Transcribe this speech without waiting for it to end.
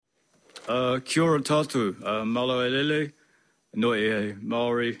Kia ora tātou, malo e lele, no e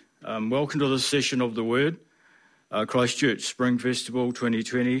Māori. Welcome to this session of the Word, Christchurch Spring Festival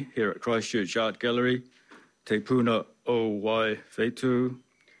 2020 here at Christchurch Art Gallery, Te Puna o Wai Whetū,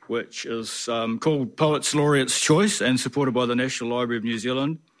 which is called Poets Laureate's Choice and supported by the National Library of New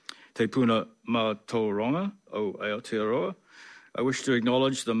Zealand, Te Puna mā Tauranga o Aotearoa. I wish to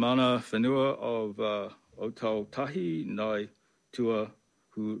acknowledge the mana whenua of Otau-Tahi Nai Tua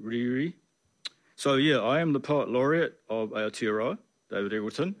Huriri. So, I am the Poet Laureate of Aotearoa, David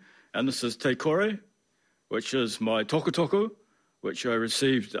Eggleton, and this is Te Kore, which is my tokotoko, which I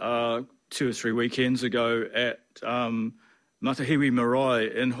received 2 or 3 weekends ago at Matahiwi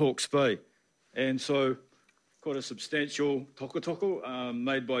Marae in Hawke's Bay. And so, quite a substantial tokotoko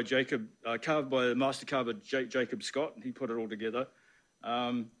made by carved by the master carver Jacob Scott, and he put it all together.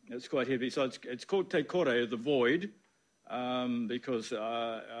 It's quite heavy. So it's called Te Kore, the void, because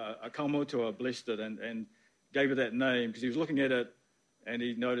a kaumotua blessed it and gave it that name because he was looking at it and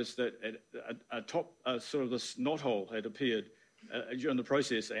he noticed that sort of this knothole had appeared during the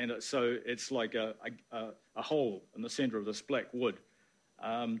process, and so it's like a hole in the centre of this black wood.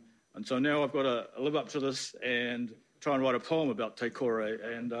 And so now I've got to live up to this and try and write a poem about Te Kore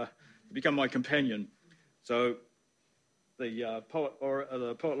and become my companion. So the Poet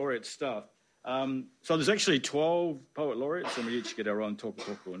Laureate staff. So there's actually 12 Poet Laureates, and we each get our own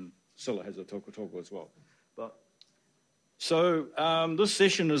tokotoko, and Scylla has a tokotoko as well. So this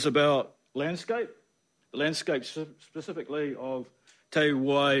session is about landscape, the landscape specifically of Te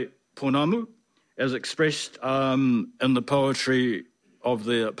Waiponamu, as expressed in the poetry of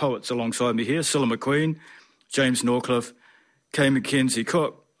the poets alongside me here, Scylla McQueen, James Norcliffe, Kay Mackenzie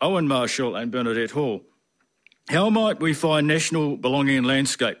Cook, Owen Marshall and Bernadette Hall. How might we find national belonging in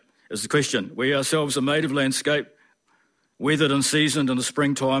landscape is the question. We ourselves are made of landscape, weathered and seasoned in the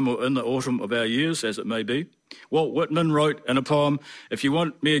springtime or in the autumn of our years, as it may be. Walt Whitman wrote in a poem, "If you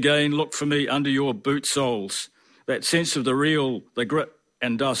want me again, look for me under your boot soles." That sense of the real, the grit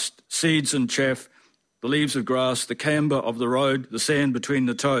and dust, seeds and chaff, the leaves of grass, the camber of the road, the sand between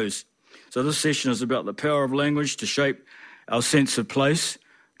the toes. So this session is about the power of language to shape our sense of place,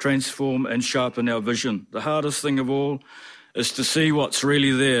 transform and sharpen our vision. The hardest thing of all is to see what's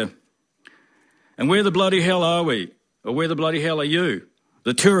really there. And where the bloody hell are we? Or where the bloody hell are you?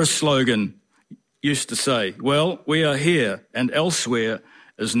 The tourist slogan used to say, well, we are here and elsewhere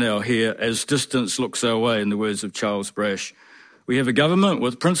is now here as distance looks our way, in the words of Charles Brash. We have a government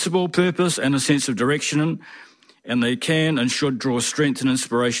with principle, purpose and a sense of direction, and they can and should draw strength and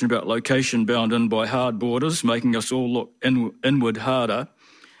inspiration about location bound in by hard borders, making us all look inward harder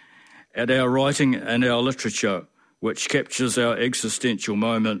at our writing and our literature, which captures our existential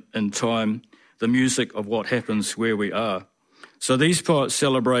moment in time, the music of what happens where we are. So these poets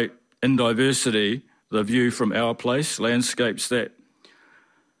celebrate in diversity the view from our place, landscapes that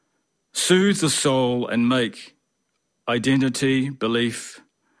soothe the soul and make identity, belief,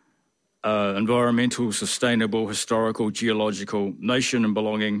 environmental, sustainable, historical, geological, nation and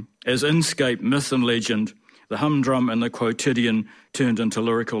belonging, as inscape, myth and legend, the humdrum and the quotidian turned into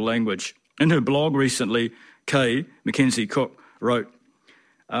lyrical language. In her blog recently, Kay Mackenzie Cook wrote,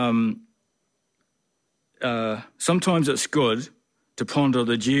 sometimes it's good to ponder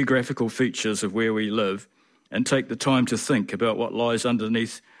the geographical features of where we live and take the time to think about what lies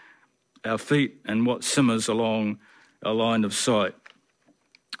underneath our feet and what simmers along our line of sight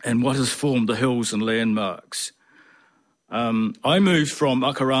and what has formed the hills and landmarks. I moved from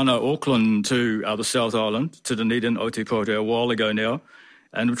Akarana, Auckland to the South Island, to Dunedin, Ōtepoti, a while ago now,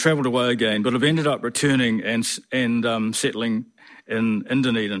 and have travelled away again, but I've ended up returning and settling in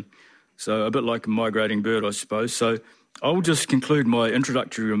Dunedin. So a bit like a migrating bird, I suppose. So I'll just conclude my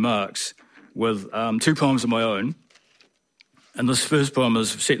introductory remarks with 2 poems of my own. And this first poem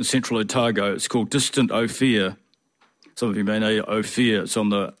is set in central Otago. It's called Distant Ophir. Some of you may know Ophir. It's on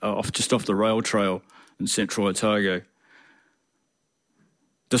the just off the rail trail in central Otago.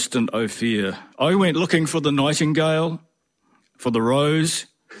 Distant Ophir. I went looking for the nightingale, for the rose,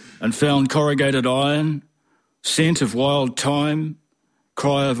 and found corrugated iron, scent of wild thyme,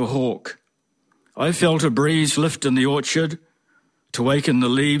 cry of a hawk. I felt a breeze lift in the orchard to waken the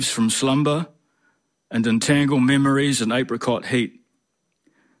leaves from slumber and entangle memories in apricot heat.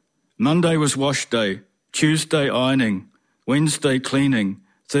 Monday was wash day, Tuesday ironing, Wednesday cleaning,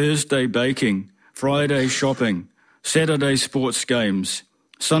 Thursday baking, Friday shopping, Saturday sports games,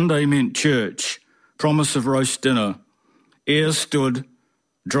 Sunday meant church, promise of roast dinner. Air stood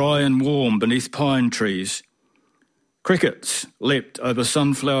dry and warm beneath pine trees. Crickets leapt over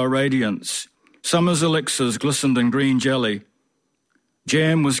sunflower radiance. Summer's elixirs glistened in green jelly.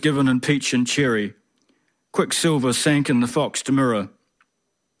 Jam was given in peach and cherry. Quicksilver sank in the foxed mirror.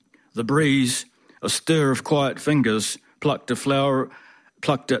 The breeze, a stir of quiet fingers, plucked at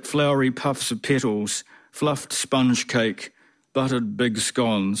flowery puffs of petals, fluffed sponge cake, buttered big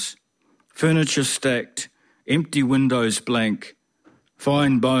scones. Furniture stacked, empty windows blank,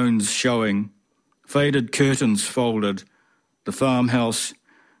 fine bones showing, faded curtains folded. The farmhouse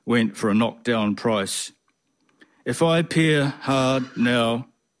went for a knockdown price. If I peer hard now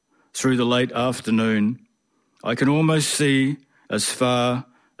through the late afternoon, I can almost see as far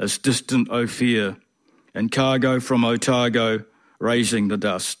as distant Ophir and cargo from Otago raising the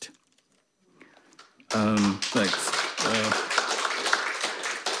dust. Thanks.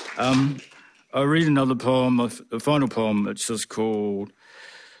 I'll read another poem, a final poem. It's just called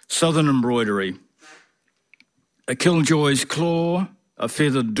Southern Embroidery. A killjoy's claw, a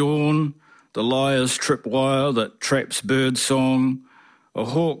feathered dawn, the liar's tripwire that traps bird song, a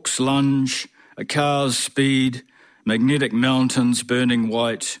hawk's lunge, a car's speed, magnetic mountains burning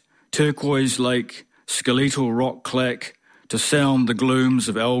white, turquoise lake, skeletal rock clack, to sound the glooms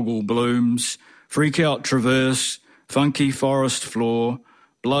of algal blooms, freak-out traverse, funky forest floor,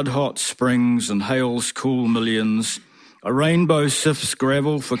 blood-hot springs and hail's cool millions, a rainbow sifts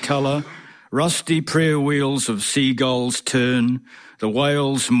gravel for colour, rusty prayer wheels of seagulls turn, the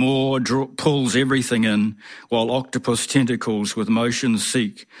whale's maw pulls everything in, while octopus tentacles with motion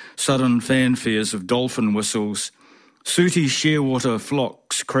seek, sudden fanfares of dolphin whistles. Sooty shearwater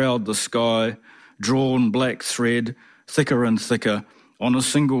flocks crowd the sky, drawn black thread, thicker and thicker, on a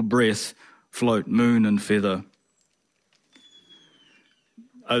single breath float moon and feather.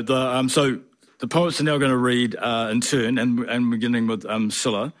 So the poets are now going to read in turn, and beginning with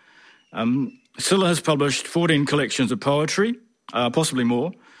Scylla. Scylla has published 14 collections of poetry, possibly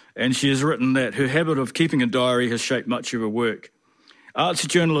more, and she has written that her habit of keeping a diary has shaped much of her work. Arts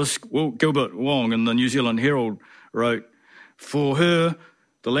journalist Gilbert Wong in the New Zealand Herald wrote, "For her,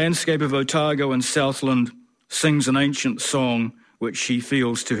 the landscape of Otago and Southland sings an ancient song which she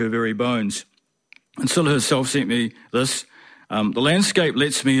feels to her very bones." And Scylla herself sent me this. The landscape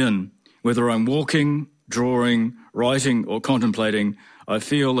lets me in. Whether I'm walking, drawing, writing or contemplating, I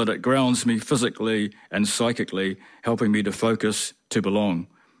feel that it grounds me physically and psychically, helping me to focus, to belong.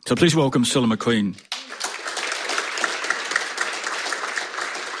 So please welcome Scylla McQueen.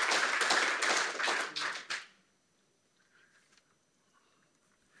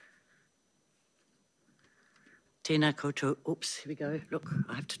 Tēnā koutou. Oops, here we go. Look,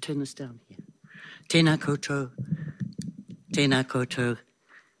 I have to turn this down here. Tēnā koutou. Tēnā koutou.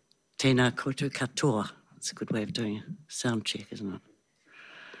 Tēnā koutou katoa. That's a good way of doing a sound check, isn't it?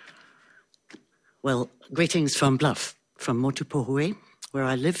 Well, greetings from Bluff, from Motupohui, where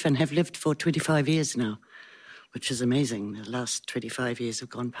I live and have lived for 25 years now, which is amazing. The last 25 years have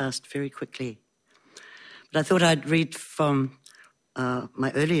gone past very quickly. But I thought I'd read from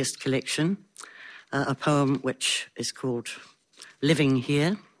my earliest collection, a poem which is called Living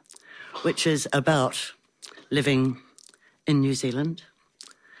Here, which is about living in New Zealand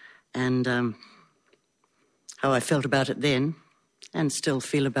and how I felt about it then and still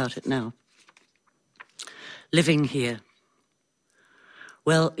feel about it now. Living here.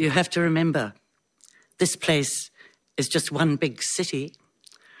 Well, you have to remember, this place is just one big city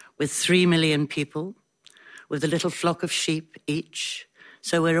with 3 million people, with a little flock of sheep each.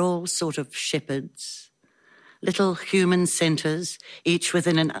 So we're all sort of shepherds, little human centres, each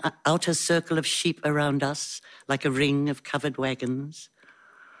within an outer circle of sheep around us, like a ring of covered wagons.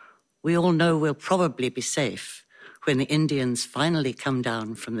 We all know we'll probably be safe when the Indians finally come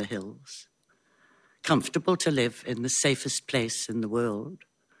down from the hills. Comfortable to live in the safest place in the world.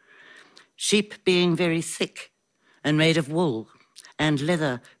 Sheep being very thick and made of wool, and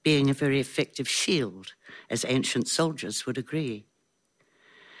leather being a very effective shield, as ancient soldiers would agree.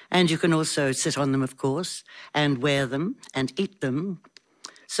 And you can also sit on them, of course, and wear them and eat them.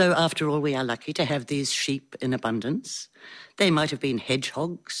 So after all, we are lucky to have these sheep in abundance. They might have been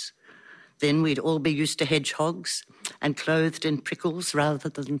hedgehogs. Then we'd all be used to hedgehogs and clothed in prickles rather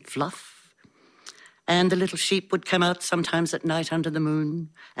than fluff. And the little sheep would come out sometimes at night under the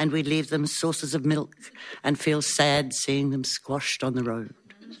moon, and we'd leave them sources of milk and feel sad seeing them squashed on the road.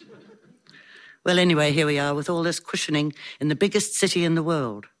 Well, anyway, here we are with all this cushioning in the biggest city in the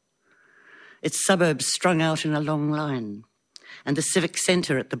world. Its suburbs strung out in a long line, and the civic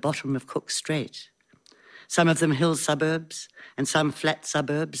centre at the bottom of Cook Strait. Some of them hill suburbs, and some flat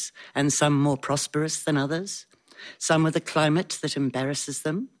suburbs, and some more prosperous than others. Some with a climate that embarrasses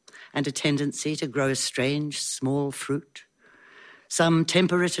them, and a tendency to grow strange, small fruit. Some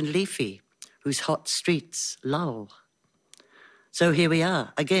temperate and leafy, whose hot streets lull. So here we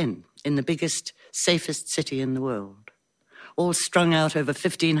are, again, in the biggest, safest city in the world, all strung out over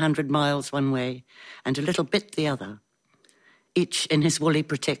 1,500 miles one way and a little bit the other, each in his woolly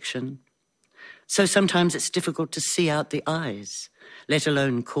protection. So sometimes it's difficult to see out the eyes, let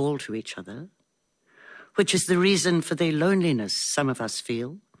alone call to each other, which is the reason for the loneliness some of us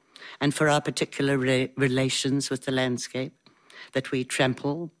feel, and for our particular relations with the landscape, that we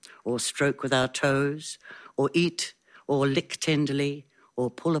trample or stroke with our toes, or eat or lick tenderly, or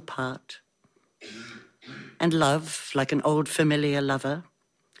pull apart. And love, like an old familiar lover,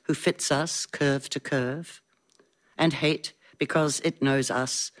 who fits us curve to curve, and hate because it knows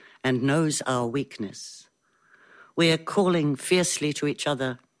us and knows our weakness. We are calling fiercely to each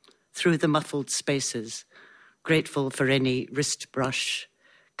other through the muffled spaces, grateful for any wrist brush,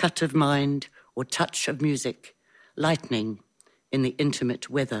 cut of mind, or touch of music, lightning in the intimate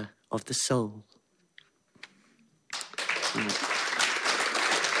weather of the soul.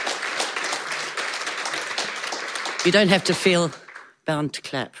 You don't have to feel bound to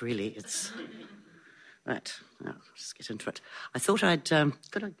clap, really. It's right. Now, just get into it. I thought I'd...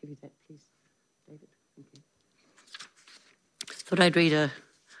 could I give you that, please, David? Thank you. Thought I'd read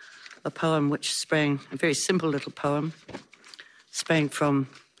a poem which sprang, a very simple little poem, sprang from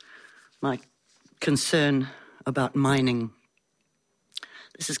my concern about mining.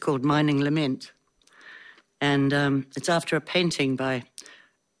 This is called Mining Lament. And it's after a painting by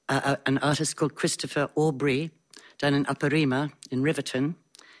an artist called Christopher Aubrey, done in Aparima in Riverton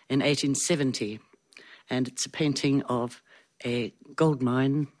in 1870. And it's a painting of a gold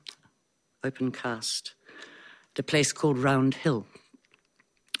mine, open cast, at a place called Round Hill,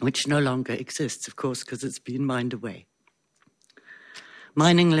 which no longer exists, of course, because it's been mined away.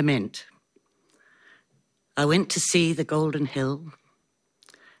 Mining Lament. I went to see the Golden Hill,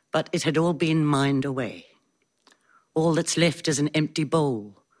 but it had all been mined away. All that's left is an empty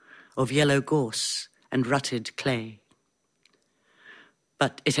bowl of yellow gorse and rutted clay.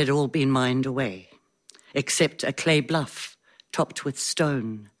 But it had all been mined away, except a clay bluff topped with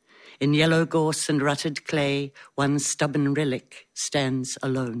stone. In yellow gorse and rutted clay, one stubborn relic stands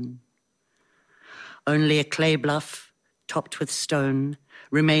alone. Only a clay bluff topped with stone,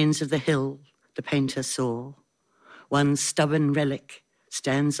 remains of the hill the painter saw. One stubborn relic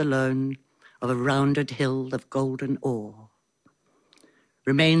stands alone of a rounded hill of golden ore.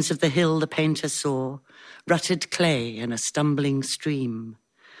 Remains of the hill the painter saw, rutted clay and a stumbling stream,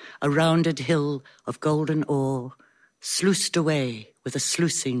 a rounded hill of golden ore, sluiced away with a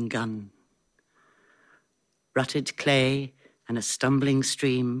sluicing gun. Rutted clay and a stumbling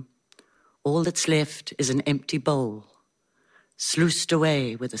stream, all that's left is an empty bowl, sluiced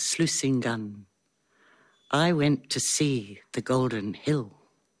away with a sluicing gun. I went to see the Golden Hill.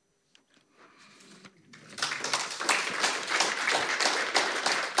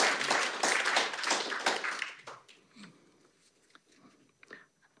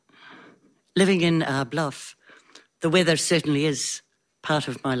 Living in Bluff, the weather certainly is part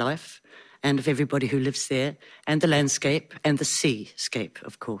of my life and of everybody who lives there, and the landscape and the seascape,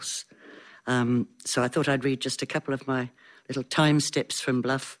 of course. So I thought I'd read just a couple of my little time steps from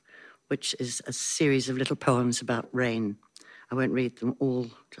Bluff, which is a series of little poems about rain. I won't read them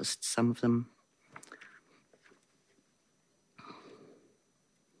all, just some of them.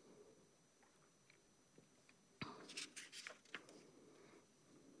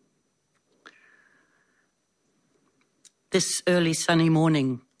 This early sunny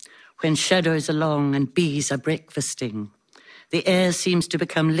morning, when shadows are long and bees are breakfasting, the air seems to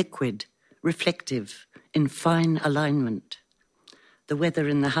become liquid, reflective, in fine alignment. The weather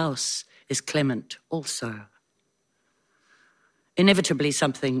in the house is clement also. Inevitably,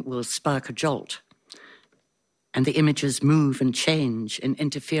 something will spark a jolt, and the images move and change in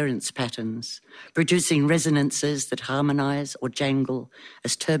interference patterns, producing resonances that harmonize or jangle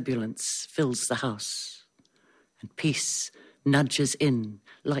as turbulence fills the house. And peace nudges in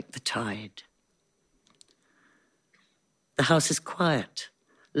like the tide. The house is quiet,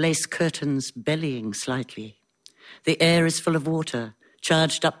 lace curtains bellying slightly. The air is full of water,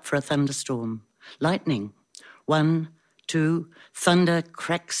 charged up for a thunderstorm. Lightning, 1, 2, thunder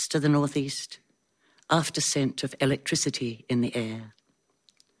cracks to the northeast. Afterscent of electricity in the air.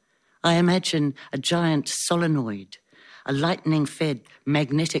 I imagine a giant solenoid, a lightning-fed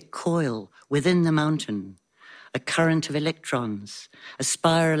magnetic coil within the mountain, a current of electrons, a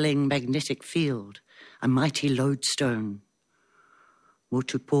spiraling magnetic field, a mighty lodestone.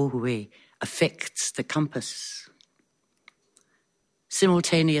 Motupohue affects the compass.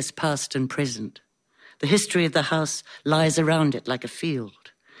 Simultaneous past and present. The history of the house lies around it like a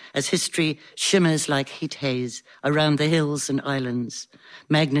field. as history shimmers like heat haze around the hills and islands,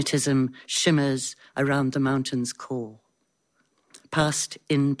 magnetism shimmers around the mountain's core. Past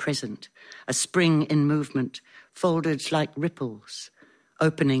in present, a spring in movement, folded like ripples,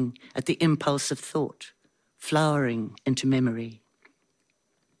 opening at the impulse of thought, flowering into memory.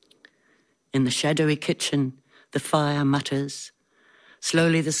 In the shadowy kitchen, the fire mutters.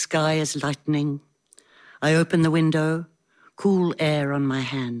 Slowly the sky is lightening. I open the window, cool air on my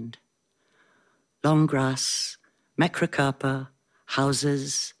hand. Long grass, macrocarpa,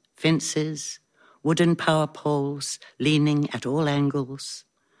 houses, fences, wooden power poles leaning at all angles.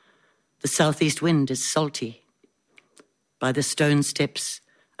 The southeast wind is salty. By the stone steps,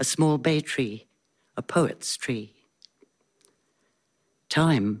 a small bay tree, a poet's tree.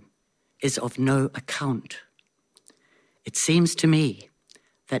 Time is of no account. It seems to me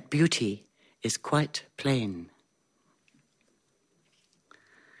that beauty is quite plain.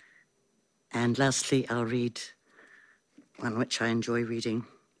 And lastly, I'll read one which I enjoy reading,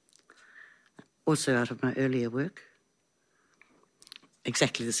 also out of my earlier work.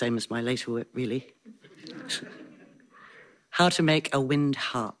 Exactly the same as my later work, really. How to make a wind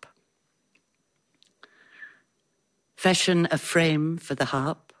harp. Fashion a frame for the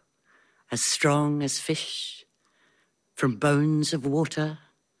harp, as strong as fish, from bones of water,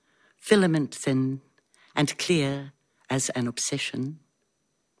 filament thin and clear as an obsession.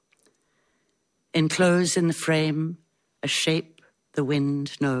 Enclose in the frame a shape the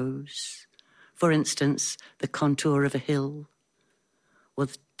wind knows, for instance, the contour of a hill, or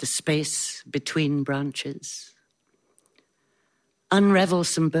the space between branches. Unravel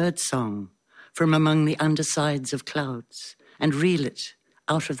some birdsong from among the undersides of clouds and reel it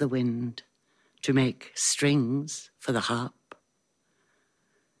out of the wind to make strings for the harp.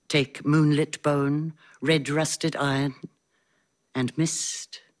 Take moonlit bone, red rusted iron, and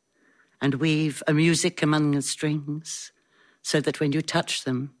mist, and weave a music among the strings, so that when you touch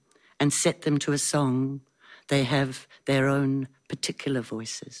them and set them to a song, they have their own particular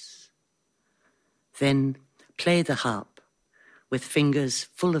voices. Then play the harp with fingers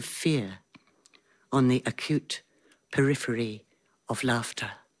full of fear on the acute periphery of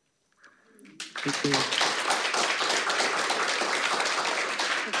laughter. Thank you.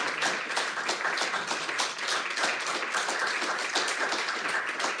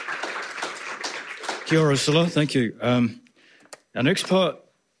 Kia ora, Ursula. Thank you. Our next poet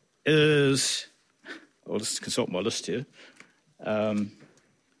is, I'll just consult my list here,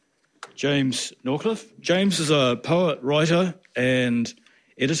 James Norcliffe. James is a poet, writer and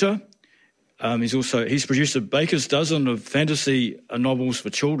editor. He's produced a baker's dozen of fantasy novels for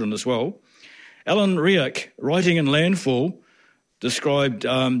children as well. Alan Riach, writing in Landfall, described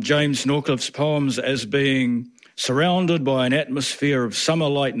James Norcliffe's poems as being surrounded by an atmosphere of summer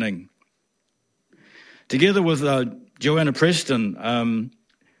lightning. Together with Joanna Preston,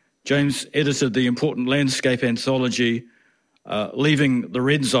 James edited the important landscape anthology, Leaving the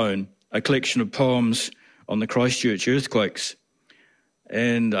Red Zone, a collection of poems on the Christchurch earthquakes.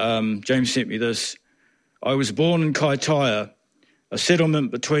 And James sent me this. I was born in Kaitaia, a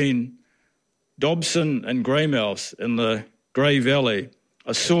settlement between Dobson and Greymouth in the Grey Valley,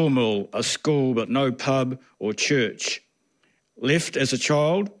 a sawmill, a school, but no pub or church. Left as a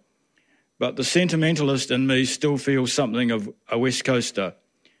child, but the sentimentalist in me still feels something of a West Coaster.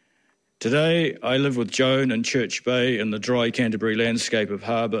 Today, I live with Joan in Church Bay in the dry Canterbury landscape of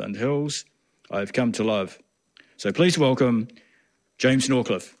harbour and hills I have come to love. So please welcome James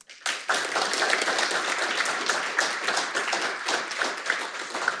Norcliffe.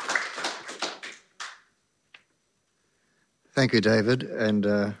 Thank you, David,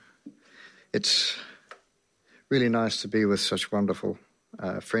 and it's really nice to be with such wonderful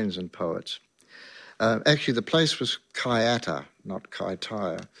friends and poets. Actually, the place was Kaiata, not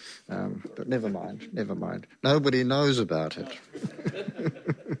Kaitaia, but never mind. Nobody knows about it.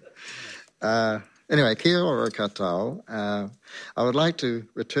 Anyway, kia ora katoa. I would like to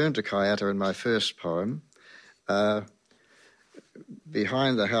return to Kaiata in my first poem.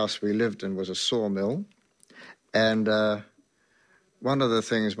 Behind the house we lived in was a sawmill, and one of the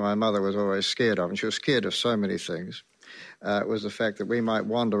things my mother was always scared of, and she was scared of so many things, was the fact that we might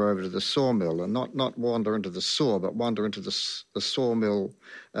wander over to the sawmill and not wander into the saw, but wander into the sawmill,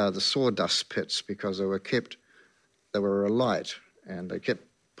 the sawdust pits, because they were alight, and they kept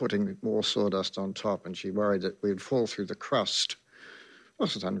putting more sawdust on top, and she worried that we'd fall through the crust.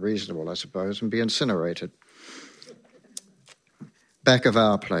 Wasn't unreasonable, I suppose, and be incinerated. Back of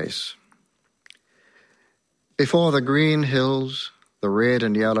our place. Before the green hills, the red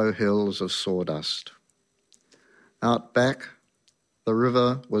and yellow hills of sawdust. Out back, The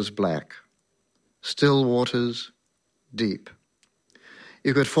river was black, still waters, deep.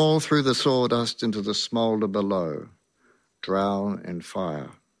 You could fall through the sawdust into the smoulder below, drown in fire.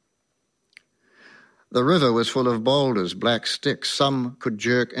 The river was full of boulders, black sticks. Some could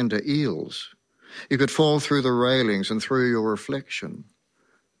jerk into eels. You could fall through the railings and through your reflection,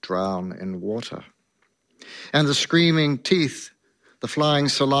 drown in water. And the screaming teeth, the flying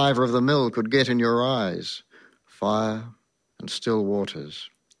saliva of the mill could get in your eyes, fire and still waters.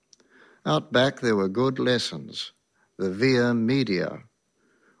 Out back there were good lessons, the via media.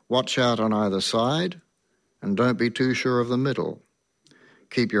 Watch out on either side and don't be too sure of the middle.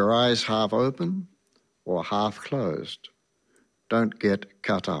 Keep your eyes half open or half closed. Don't get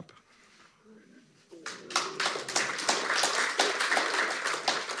cut up.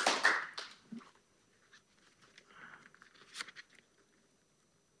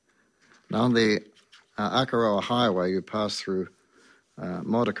 Now on the Akaroa Highway, you pass through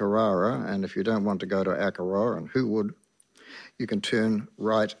Motukarara, and if you don't want to go to Akaroa, and who would, you can turn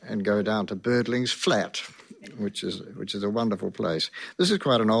right and go down to Birdling's Flat, which is a wonderful place. This is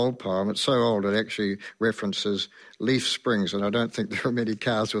quite an old poem. It's so old it actually references Leaf Springs, and I don't think there are many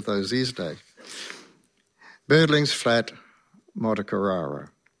cars with those these days. Birdling's Flat, Motukarara.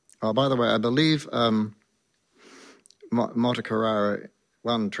 Oh, by the way, I believe Motukarara,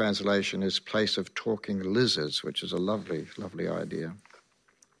 one translation is Place of Talking Lizards, which is a lovely, lovely idea.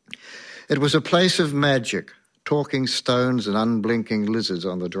 It was a place of magic, talking stones and unblinking lizards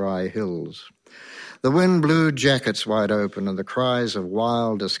on the dry hills. The wind blew jackets wide open and the cries of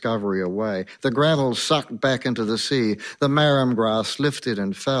wild discovery away. The gravel sucked back into the sea. The marram grass lifted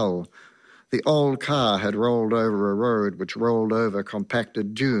and fell. The old car had rolled over a road which rolled over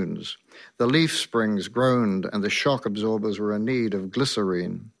compacted dunes. The leaf springs groaned and the shock absorbers were in need of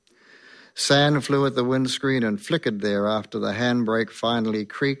glycerine. Sand flew at the windscreen and flickered there after the handbrake finally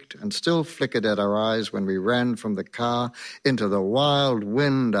creaked and still flickered at our eyes when we ran from the car into the wild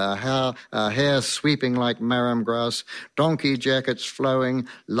wind, our hair sweeping like marram grass, donkey jackets flowing,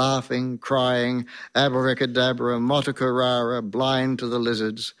 laughing, crying, abracadabra, Motukarara, blind to the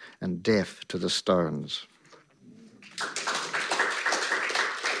lizards and deaf to the stones.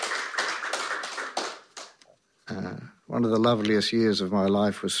 One of the loveliest years of my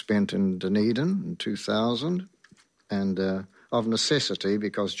life was spent in Dunedin in 2000, and of necessity,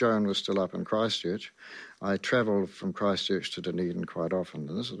 because Joan was still up in Christchurch, I travelled from Christchurch to Dunedin quite often.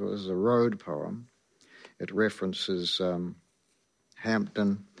 And this is a road poem. It references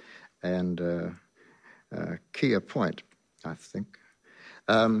Hampton and Kia Point, I think.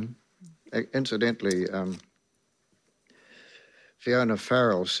 Incidentally, Fiona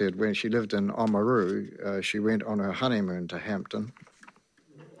Farrell said when she lived in Oamaru, she went on her honeymoon to Hampton,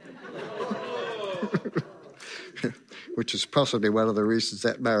 which is possibly one of the reasons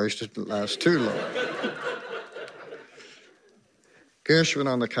that marriage didn't last too long. Gershwin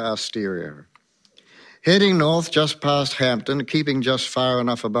on the car stereo. Heading north just past Hampton, keeping just far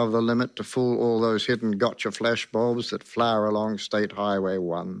enough above the limit to fool all those hidden gotcha flash bulbs that flower along State Highway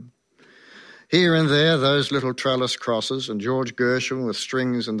 1. Here and there, those little trellis crosses and George Gershwin with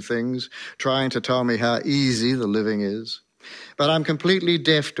strings and things trying to tell me how easy the living is. But I'm completely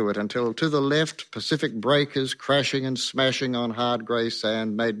deaf to it until to the left, Pacific breakers crashing and smashing on hard grey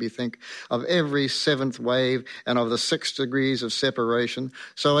sand made me think of every seventh wave and of the 6 degrees of separation.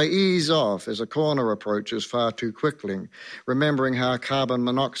 So I ease off as a corner approaches far too quickly, remembering how carbon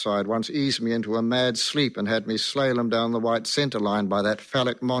monoxide once eased me into a mad sleep and had me slalom down the white centre line by that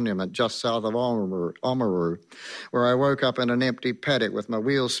phallic monument just south of Oamaru, where I woke up in an empty paddock with my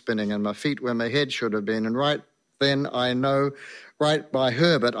wheels spinning and my feet where my head should have been, and right then I know, right by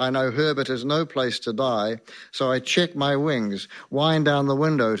Herbert, I know Herbert is no place to die, so I check my wings, wind down the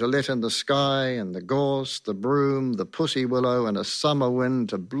window to let in the sky and the gorse, the broom, the pussy willow, and a summer wind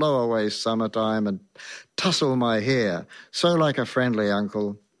to blow away summertime and tussle my hair, so like a friendly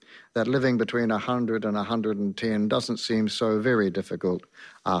uncle that living between 100 and 110 doesn't seem so very difficult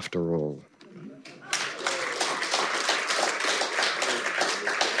after all.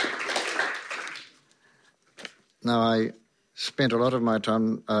 Now, I spent a lot of my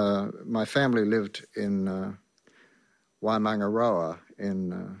time, my family lived in Waimangaroa,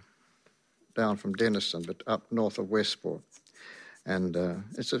 down from Denniston, but up north of Westport. And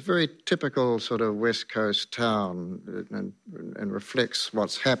it's a very typical sort of West Coast town and reflects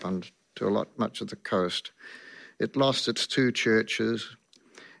what's happened to much of the coast. It lost its 2 churches,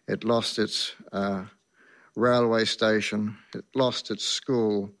 it lost its railway station, it lost its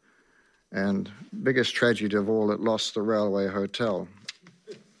school, and biggest tragedy of all, it lost the railway hotel.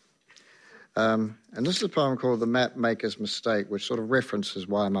 And this is a poem called The Map Maker's Mistake, which sort of references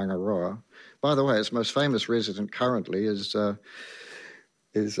Waimangaroa. By the way, its most famous resident currently is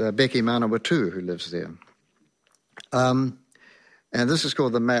Becky Manawatu, who lives there. And this is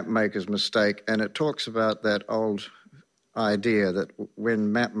called The Map Maker's Mistake, and it talks about that old idea that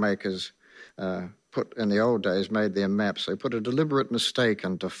when map makers put in the old days made their maps, they put a deliberate mistake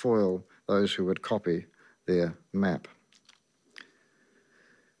in to foil those who would copy their map.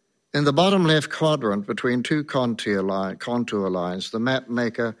 In the bottom left quadrant between two contour lines, the map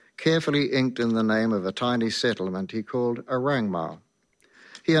maker carefully inked in the name of a tiny settlement he called Arangma.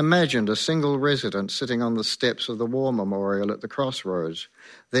 He imagined a single resident sitting on the steps of the War Memorial at the crossroads,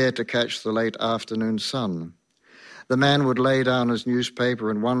 there to catch the late afternoon sun. The man would lay down his newspaper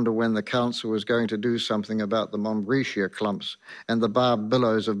and wonder when the council was going to do something about the Mombritia clumps and the barbed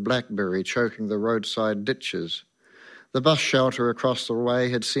billows of blackberry choking the roadside ditches. The bus shelter across the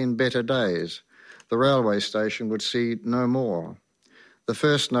way had seen better days. The railway station would see no more. The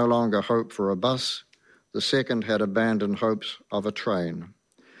first no longer hoped for a bus. The second had abandoned hopes of a train.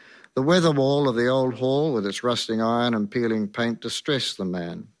 The weather wall of the old hall with its rusting iron and peeling paint distressed the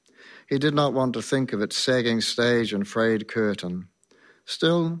man. He did not want to think of its sagging stage and frayed curtain.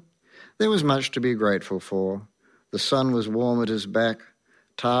 Still, there was much to be grateful for. The sun was warm at his back.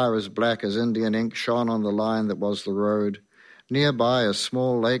 Tar as black as Indian ink shone on the line that was the road. Nearby, a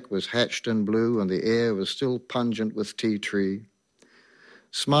small lake was hatched in blue, and the air was still pungent with tea tree.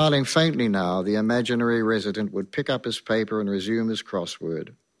 Smiling faintly now, the imaginary resident would pick up his paper and resume his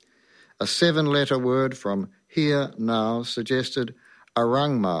crossword. A 7-letter word from here now suggested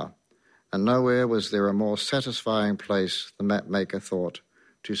Arangma, and nowhere was there a more satisfying place, the mapmaker thought,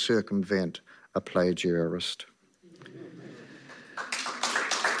 to circumvent a plagiarist.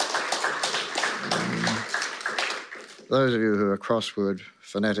 Those of you who are crossword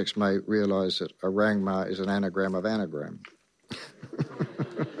fanatics may realise that Arangma is an anagram of anagram.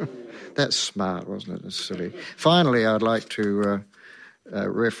 That's smart, wasn't it? It's silly. Finally, I'd like to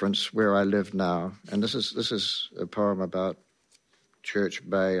reference where I live now, and this is a poem about Church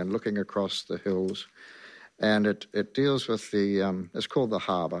Bay and looking across the hills, and it deals with it's called The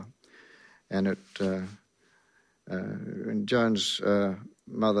Harbour, and when Joan's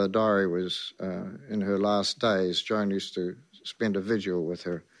mother Dorrie was in her last days, Joan used to spend a vigil with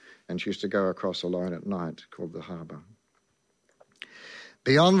her, and she used to go across alone at night, called The Harbour.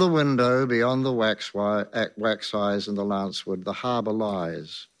 Beyond the window, beyond the wax eyes and the lancewood, the harbour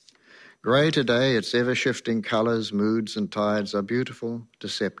lies. Grey today, its ever-shifting colours, moods and tides are beautiful,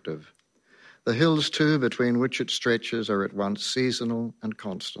 deceptive. The hills, too, between which it stretches are at once seasonal and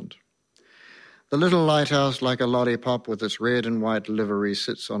constant. The little lighthouse, like a lollipop with its red and white livery,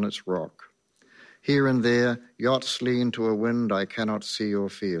 sits on its rock. Here and there, yachts lean to a wind I cannot see or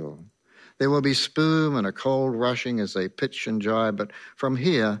feel. There will be spume and a cold rushing as they pitch and jibe, but from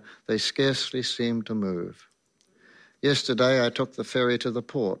here they scarcely seem to move. Yesterday I took the ferry to the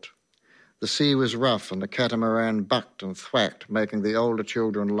port. The sea was rough and the catamaran bucked and thwacked, making the older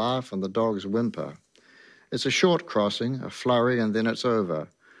children laugh and the dogs whimper. It's a short crossing, a flurry, and then it's over.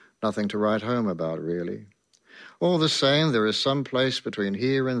 Nothing to write home about, really. All the same, there is some place between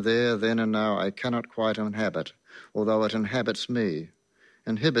here and there, then and now, I cannot quite inhabit, although it inhabits me.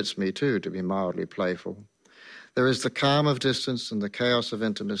 Inhibits me, too, to be mildly playful. There is the calm of distance and the chaos of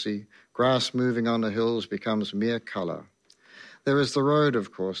intimacy. Grass moving on the hills becomes mere colour. There is the road,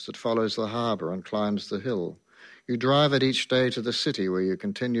 of course, that follows the harbour and climbs the hill. You drive it each day to the city where you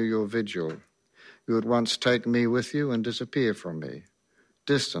continue your vigil. You would once take me with you and disappear from me.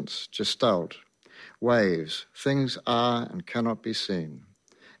 Distance, gestalt, waves, things are and cannot be seen.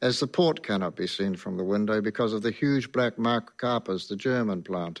 As the port cannot be seen from the window because of the huge black macrocarpus the German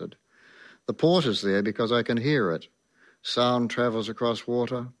planted. The port is there because I can hear it. Sound travels across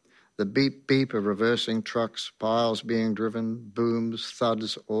water. The beep-beep of reversing trucks, piles being driven, booms,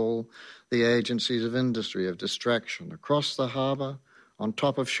 thuds, all the agencies of industry, of distraction. Across the harbour, on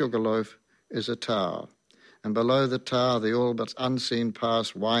top of Sugarloaf, is a tower. And below the tower, the all but unseen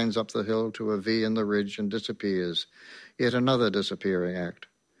pass winds up the hill to a V in the ridge and disappears. Yet another disappearing act.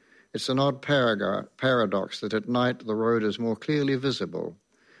 It's an odd paradox that at night the road is more clearly visible.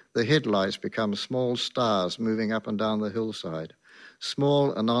 The headlights become small stars moving up and down the hillside.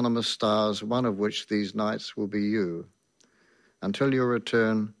 Small anonymous stars, one of which these nights will be you. Until your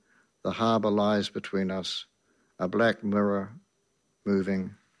return, the harbour lies between us, a black mirror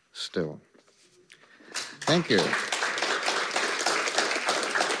moving still. Thank you.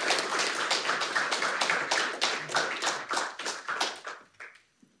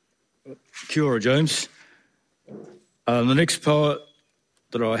 Kia ora, James. The next poet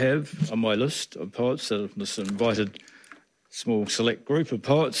that I have on my list of poets, so I've just invited a small select group of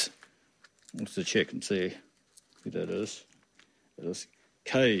poets. Let's check and see who that is. It is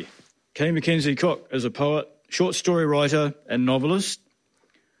Kay Mackenzie Cook is a poet, short story writer and novelist.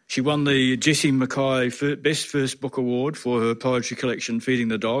 She won the Jessie Mackay Best First Book Award for her poetry collection Feeding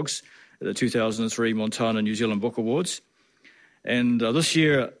the Dogs at the 2003 Montana New Zealand Book Awards. And this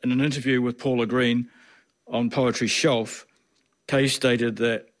year, in an interview with Paula Green on Poetry Shelf, Kay stated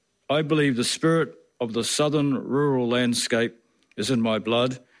that, "I believe the spirit of the southern rural landscape is in my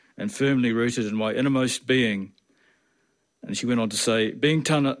blood and firmly rooted in my innermost being." And she went on to say, "Being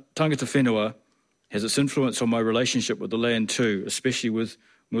tangata whenua has its influence on my relationship with the land too, especially with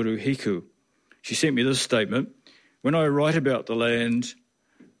Muruhiku." She sent me this statement: "When I write about the land,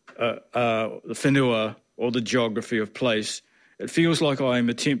 the whenua, or the geography of place, it feels like I am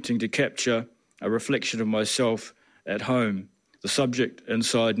attempting to capture a reflection of myself at home, the subject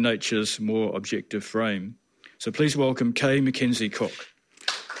inside nature's more objective frame." So please welcome Kay Mackenzie Cook.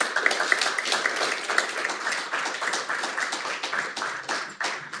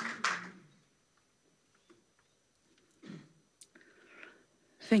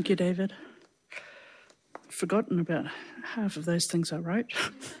 Thank you, David. I've forgotten about half of those things I wrote.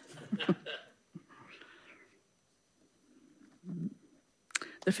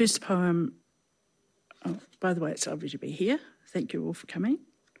 The first poem, by the way, it's lovely to be here. Thank you all for coming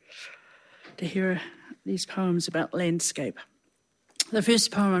to hear these poems about landscape. The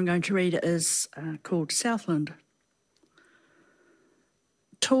first poem I'm going to read is called Southland.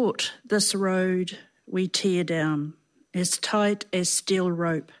 Taut this road we tear down, as tight as steel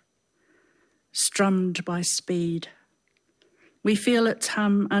rope, strummed by speed. We feel its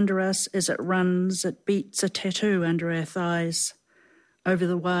hum under us as it runs. It beats a tattoo under our thighs, over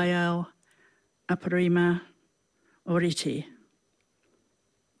the Waiau, Aparima, Oriti.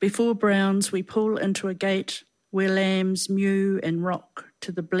 Before Browns, we pull into a gate where lambs mew and rock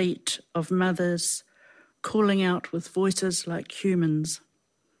to the bleat of mothers calling out with voices like humans.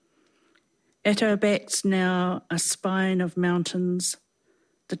 At our backs now a spine of mountains,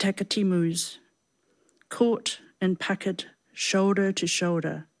 the Takatimus, caught and puckered shoulder to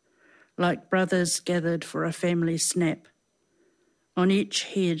shoulder, like brothers gathered for a family snap. On each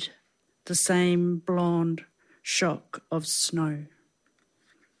head, the same blonde shock of snow.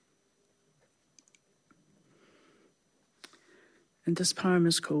 And this poem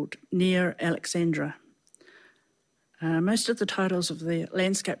is called Near Alexandra. Most of the titles of the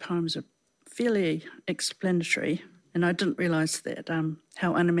landscape poems are fairly explanatory, and I didn't realise that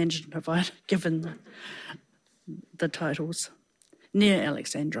how unimaginative I'd given the titles. Near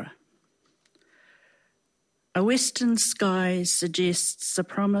Alexandra. A western sky suggests the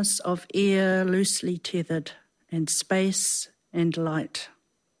promise of air loosely tethered, and space and light,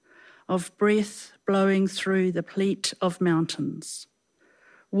 of breath blowing through the pleat of mountains,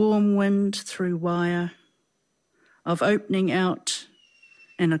 warm wind through wire, of opening out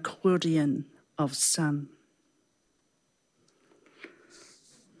an accordion of sun.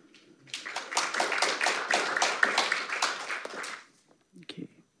 Thank you.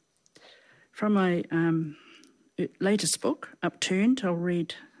 From my latest book, Upturned, I'll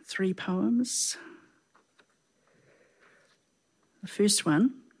read 3 poems. The first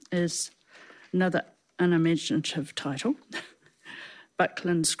one is another unimaginative title,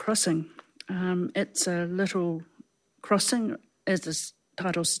 Buckland's Crossing. It's a little crossing, as this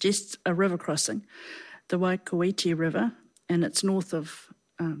title suggests, a river crossing, the Waikuiti River, and it's north of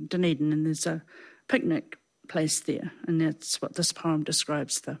Dunedin, and there's a picnic place there, and that's what this poem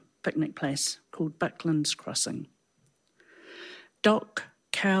describes, the picnic place, called Buckland's Crossing. Dock,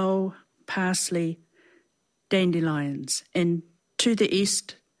 cow, parsley, dandelions, and to the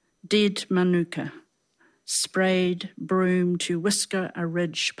east, dead manuka, sprayed broom to whisker a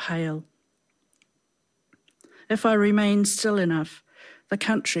ridge pale. If I remain still enough, the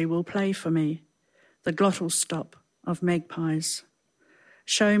country will play for me, the glottal stop of magpies.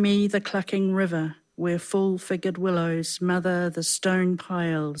 Show me the clucking river where full-figured willows mother the stone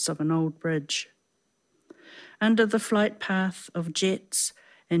piles of an old bridge. Under the flight path of jets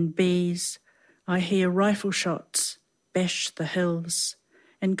and bees, I hear rifle shots bash the hills,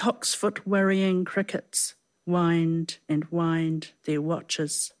 and cocksfoot worrying crickets wind and wind their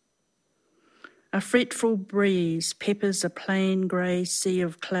watches. A fretful breeze peppers a plain grey sea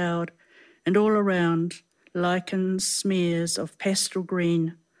of cloud, and all around lichens smears of pastel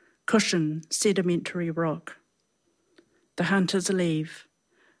green cushion sedimentary rock. The hunters leave,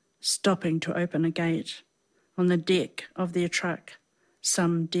 stopping to open a gate. On the deck of their truck,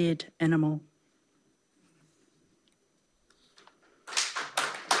 some dead animal.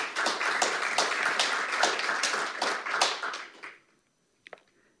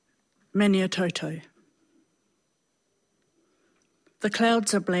 Mania Toto. The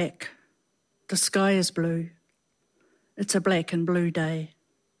clouds are black. The sky is blue. It's a black and blue day.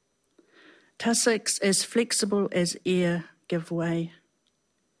 Tussocks as flexible as air give way.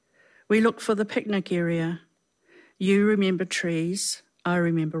 We look for the picnic area. You remember trees, I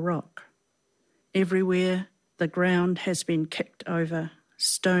remember rock. Everywhere the ground has been kicked over,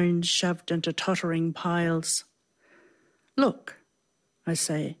 stones shoved into tottering piles. Look, I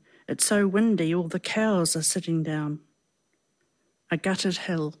say, it's so windy all the cows are sitting down. A gutted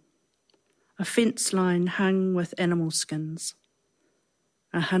hill, a fence line hung with animal skins,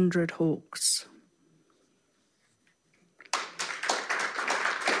 100 hawks.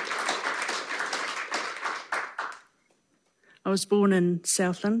 I was born in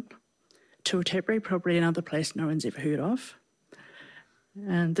Southland, Tuatapere, probably another place no one's ever heard of.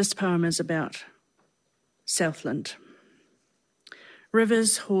 And this poem is about Southland.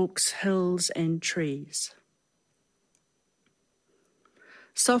 Rivers, hawks, hills and trees.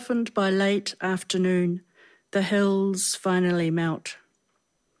 Softened by late afternoon, the hills finally melt.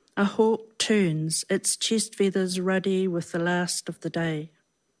 A hawk turns, its chest feathers ruddy with the last of the day.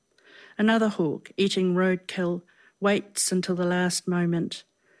 Another hawk, eating roadkill, waits until the last moment,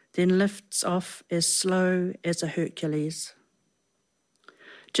 then lifts off as slow as a Hercules.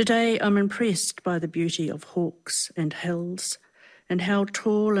 Today I'm impressed by the beauty of hawks and hills, and how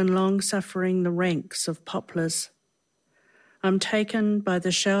tall and long-suffering the ranks of poplars. I'm taken by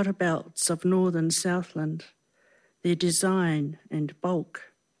the shout-abouts of northern Southland, their design and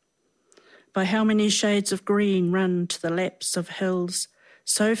bulk, by how many shades of green run to the laps of hills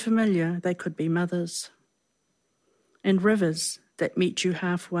so familiar they could be mothers, and rivers that meet you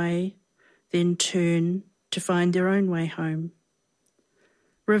halfway, then turn to find their own way home.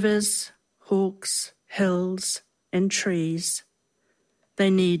 Rivers, hawks, hills, and trees, they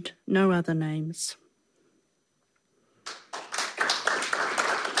need no other names.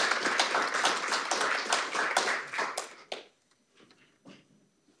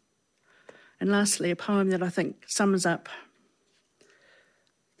 And lastly, a poem that I think sums up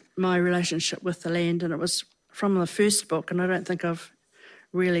my relationship with the land, and it was from the first book, and I don't think I've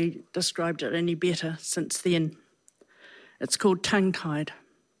really described it any better since then. It's called Tongue-Tied.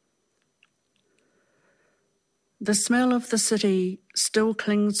 The smell of the city still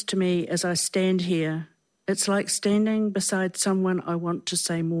clings to me as I stand here. It's like standing beside someone I want to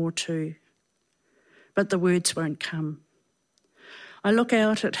say more to, but the words won't come. I look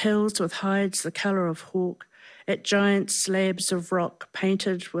out at hills with hides the colour of hawk, at giant slabs of rock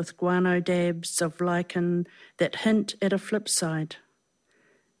painted with guano dabs of lichen that hint at a flip side,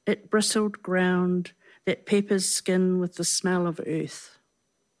 at bristled ground that peppers skin with the smell of earth.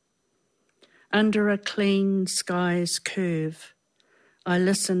 Under a clean sky's curve, I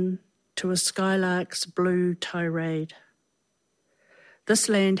listen to a skylark's blue tirade. This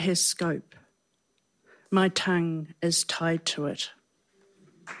land has scope. My tongue is tied to it.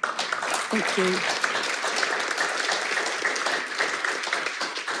 Thank you.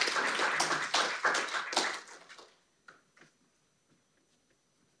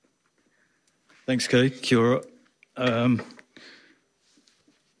 Thanks, Kay. Kia ora.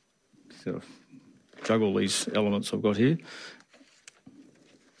 So juggle these elements I've got here.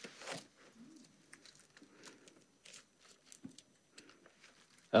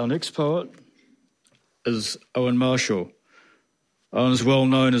 Our next poet is Owen Marshall. Owen is well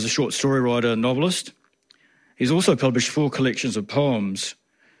known as a short story writer and novelist. He's also published 4 collections of poems,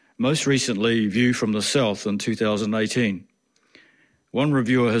 most recently View from the South in 2018. One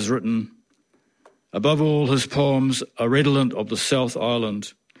reviewer has written, above all, his poems are redolent of the South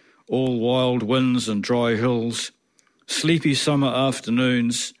Island, all wild winds and dry hills, sleepy summer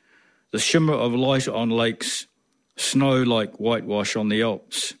afternoons, the shimmer of light on lakes, snow like whitewash on the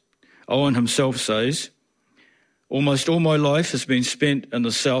Alps. Owen himself says, almost all my life has been spent in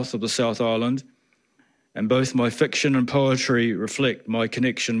the south of the South Island, and both my fiction and poetry reflect my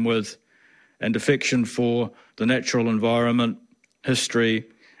connection with and affection for the natural environment, history,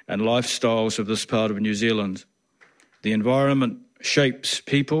 and lifestyles of this part of New Zealand. The environment shapes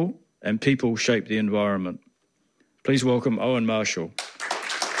people, and people shape the environment. Please welcome Owen Marshall.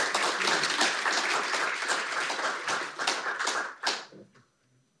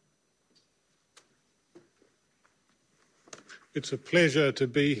 It's a pleasure to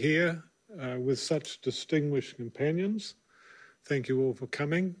be here with such distinguished companions. Thank you all for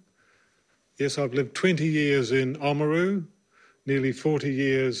coming. Yes, I've lived 20 years in Oamaru, nearly 40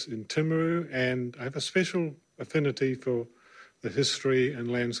 years in Timaru, and I have a special affinity for the history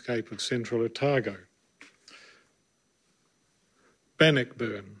and landscape of central Otago.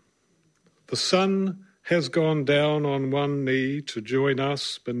 Bannockburn. The sun has gone down on one knee to join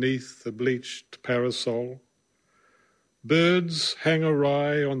us beneath the bleached parasol. Birds hang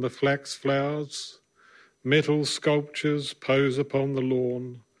awry on the flax flowers. Metal sculptures pose upon the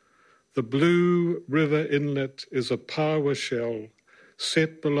lawn. The blue river inlet is a paua shell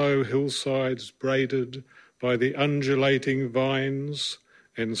set below hillsides braided by the undulating vines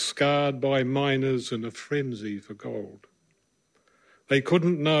and scarred by miners in a frenzy for gold. They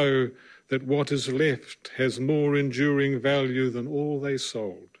couldn't know that what is left has more enduring value than all they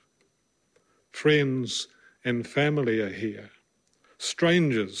sold. Friends and family are here,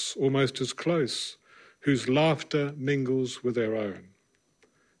 strangers almost as close, whose laughter mingles with our own,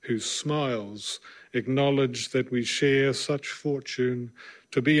 whose smiles acknowledge that we share such fortune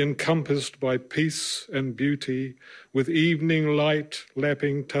to be encompassed by peace and beauty, with evening light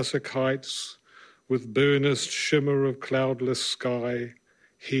lapping tussock heights, with burnest shimmer of cloudless sky.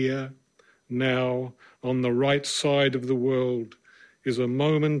 Here, now, on the right side of the world, is a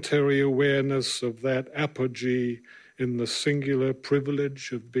momentary awareness of that apogee in the singular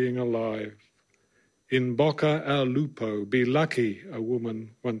privilege of being alive. In Boca al Lupo, be lucky, a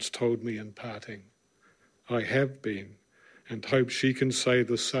woman once told me in parting. I have been, and hope she can say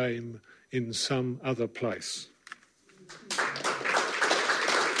the same in some other place.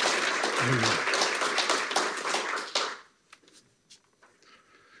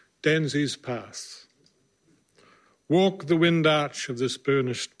 Danzi's Path. Walk the wind arch of this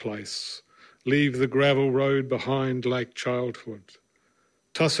burnished place. Leave the gravel road behind like childhood.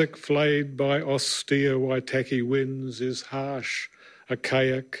 Tussock flayed by austere Waitaki winds is harsh,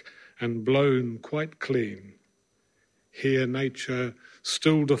 archaic, and blown quite clean. Here nature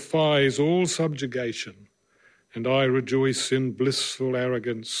still defies all subjugation, and I rejoice in blissful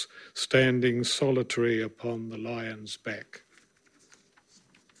arrogance, standing solitary upon the lion's back.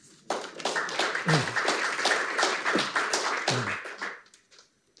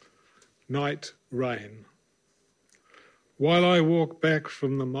 Night rain. While I walk back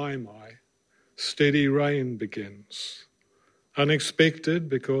from the Mai, steady rain begins. Unexpected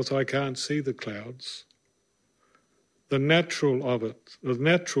because I can't see the clouds. The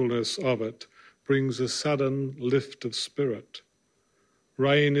naturalness of it brings a sudden lift of spirit.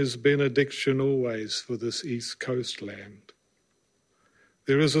 Rain is benediction always for this East Coast land.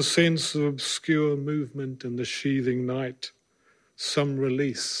 There is a sense of obscure movement in the sheathing night, some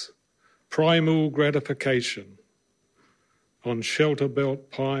release, primal gratification. On shelter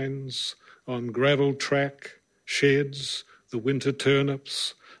belt pines, on gravel track, sheds, the winter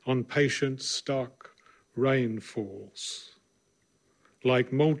turnips, on patient stock, rain falls.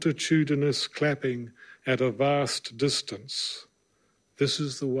 Like multitudinous clapping at a vast distance, this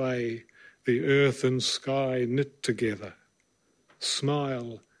is the way the earth and sky knit together.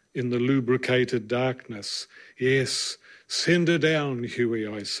 Smile in the lubricated darkness. Yes, send her down, Huey,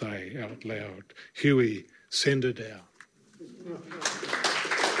 I say out loud. Huey, send her down.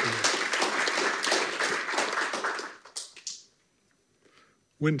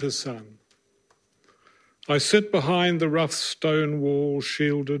 Winter sun. I sit behind the rough stone wall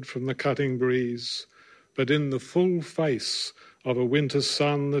shielded from the cutting breeze, but in the full face of a winter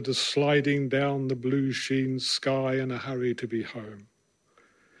sun that is sliding down the blue sheen sky in a hurry to be home.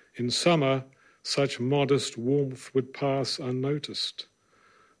 In summer, such modest warmth would pass unnoticed,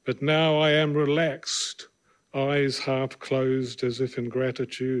 but now I am relaxed, eyes half closed as if in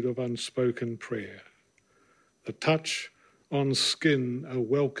gratitude of unspoken prayer. The touch on skin a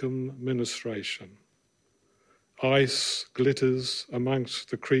welcome ministration. Ice glitters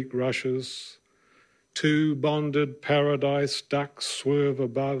amongst the creek rushes. Two bonded paradise ducks swerve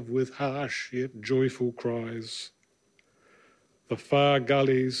above with harsh yet joyful cries. The far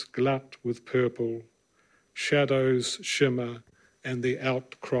gullies glut with purple, shadows shimmer and the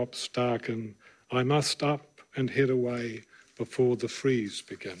outcrops darken. I must up and head away before the freeze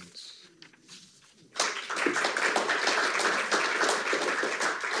begins.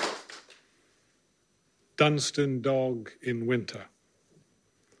 Dunstan dog in winter.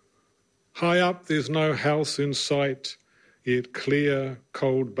 High up there's no house in sight, yet clear,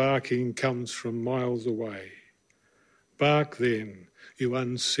 cold barking comes from miles away. Bark then, you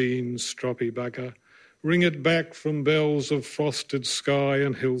unseen stroppy bugger, ring it back from bells of frosted sky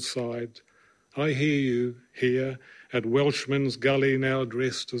and hillside. I hear you here at Welshman's Gully, now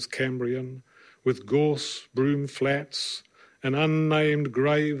dressed as Cambrian, with gorse, broom flats, an unnamed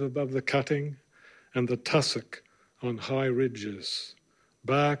grave above the cutting, and the tussock on high ridges.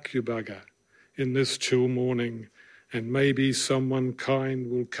 Bark, you bugger, in this chill morning, and maybe someone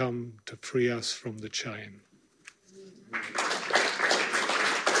kind will come to free us from the chain.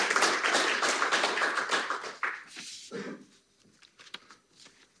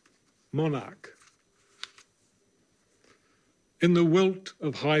 monarch. In the wilt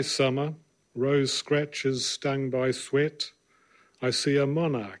of high summer, rose scratches stung by sweat, I see a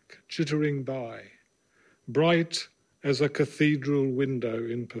monarch jittering by, bright as a cathedral window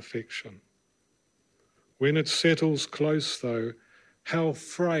in perfection. When it settles close, though, how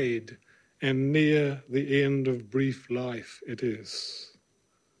frayed and near the end of brief life it is.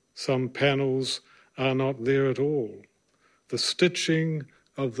 Some panels are not there at all. The stitching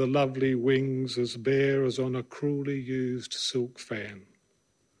of the lovely wings as bare as on a cruelly used silk fan.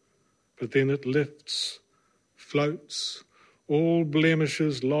 But then it lifts, floats, all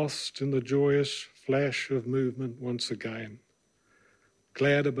blemishes lost in the joyous flash of movement once again,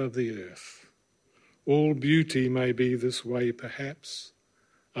 glad above the earth. All beauty may be this way, perhaps,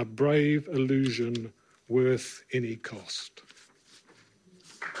 a brave illusion worth any cost.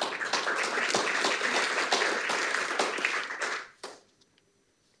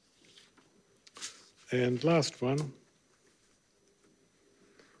 And last one,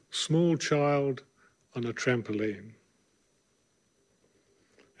 small child on a trampoline.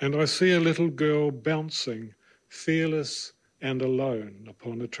 And I see a little girl bouncing, fearless and alone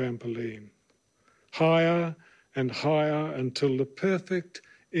upon a trampoline, higher and higher until the perfect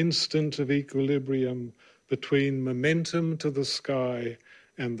instant of equilibrium between momentum to the sky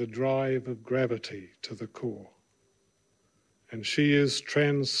and the drive of gravity to the core. And she is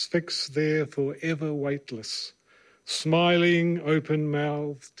transfixed there forever weightless, smiling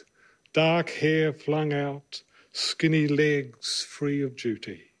open-mouthed, dark hair flung out, skinny legs free of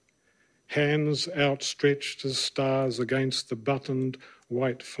duty, hands outstretched as stars against the buttoned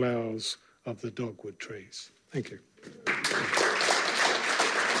white flowers of the dogwood trees. Thank you.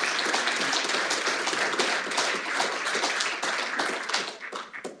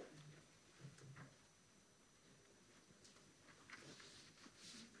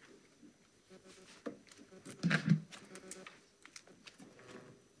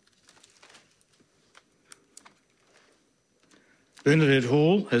 Bernadette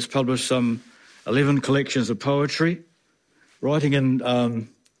Hall has published some 11 collections of poetry, writing in...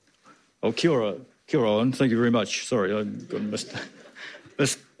 kia ora, Owen. Thank you very much. Sorry, I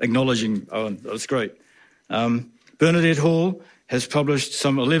missed acknowledging Owen. That's great. Bernadette Hall has published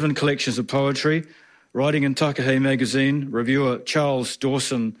some 11 collections of poetry, writing in Takahe magazine. Reviewer Charles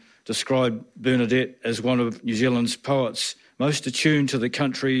Dawson described Bernadette as one of New Zealand's poets most attuned to the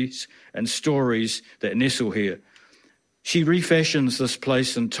countries and stories that nestle here. She refashions this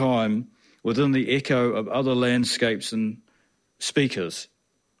place and time within the echo of other landscapes and speakers.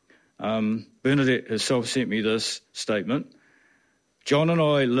 Bernadette herself sent me this statement. John and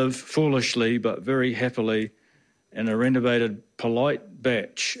I live foolishly but very happily in a renovated Polite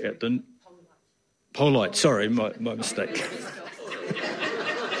Batch at the... Polite, sorry, my mistake.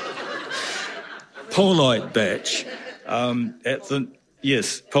 Polite Batch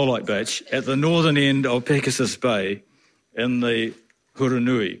Polite Batch at the northern end of Pegasus Bay in the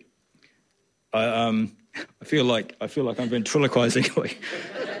Hurunui. I feel like I've been ventriloquising.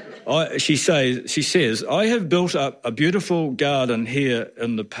 She says, I have built up a beautiful garden here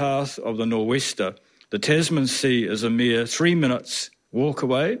in the path of the Nor'wester. The Tasman Sea is a mere 3 minutes walk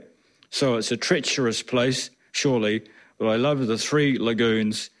away, so it's a treacherous place, surely, but I love the three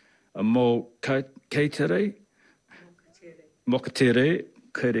lagoons, Mokateri,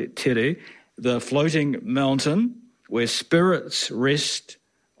 the floating mountain where spirits rest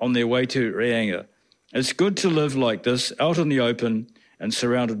on their way to Reanga. It's good to live like this, out in the open and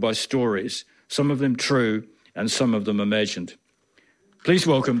surrounded by stories, some of them true and some of them imagined. Please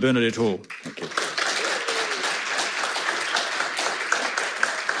welcome Bernadette Hall. Thank you.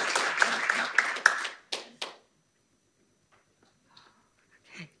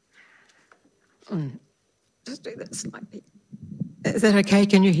 Just do this, might be. Is that okay?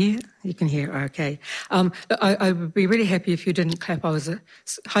 Can you hear? You can hear, okay. I would be really happy if you didn't clap. I was a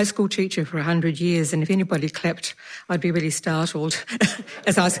high school teacher for 100 years, and if anybody clapped, I'd be really startled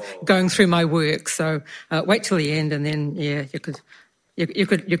as I was going through my work. So wait till the end, and then, yeah, you could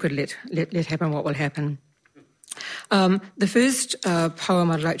let happen what will happen. The first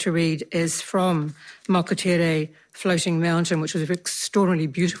poem I'd like to read is from Maukatere, Floating Mountain, which was an extraordinarily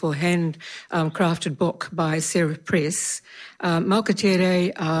beautiful hand-crafted book by Serif Press.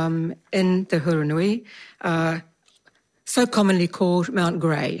 Maukatere in the Hurunui, so commonly called Mount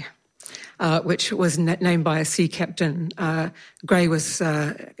Grey, which was named by a sea captain. Grey was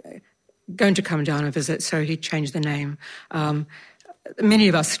going to come down and visit, so he changed the name. Many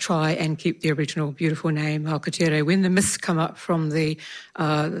of us try and keep the original beautiful name, Maukatere. When the mists come up from the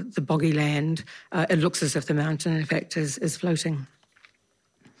boggy land, it looks as if the mountain, in fact, is floating.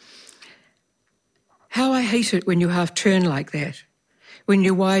 I hate it when you half turn like that, when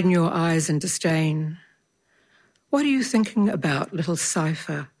you widen your eyes in disdain. What are you thinking about, little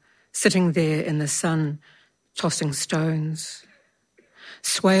cipher, sitting there in the sun, tossing stones?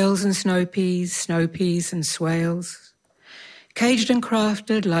 Swales and snow peas and swales. Caged and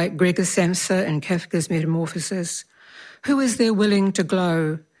crafted like Gregor Samsa in Kafka's Metamorphosis, who is there willing to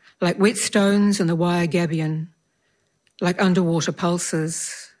glow like whetstones in the wire gabion, like underwater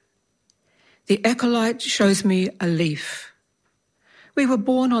pulses? The acolyte shows me a leaf. We were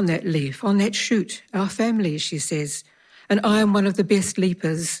born on that leaf, on that shoot, our family, she says, and I am one of the best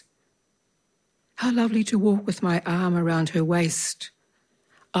leapers. How lovely to walk with my arm around her waist.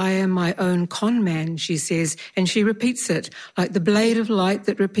 I am my own con man, she says, and she repeats it like the blade of light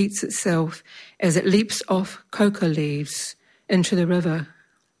that repeats itself as it leaps off coca leaves into the river.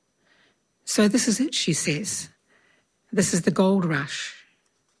 So this is it, she says. This is the gold rush.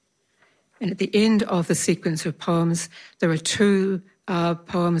 And at the end of the sequence of poems, there are two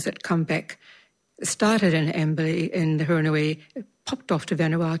poems that come back. It started in Amberley, in the Hurunui, it popped off to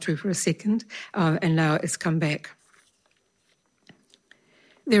Vanuatu for a second, and now it's come back.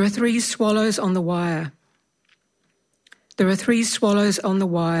 There are 3 swallows on the wire. There are 3 swallows on the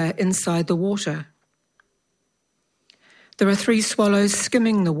wire inside the water. There are 3 swallows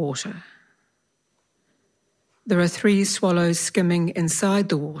skimming the water. There are 3 swallows skimming inside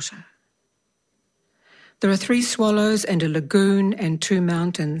the water. There are 3 swallows and a lagoon and 2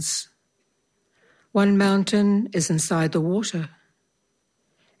 mountains. 1 mountain is inside the water,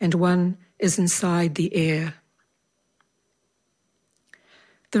 and 1 is inside the air.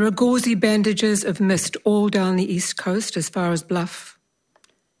 There are gauzy bandages of mist all down the east coast as far as Bluff.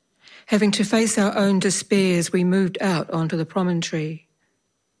 Having to face our own despairs, we moved out onto the promontory.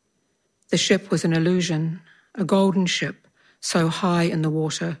 The ship was an illusion, a golden ship, so high in the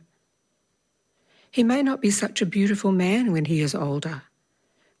water. He may not be such a beautiful man when he is older,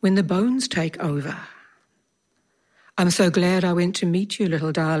 when the bones take over. I'm so glad I went to meet you,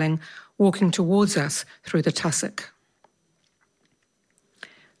 little darling, walking towards us through the tussock.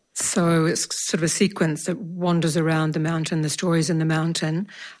 So it's sort of a sequence that wanders around the mountain, the stories in the mountain,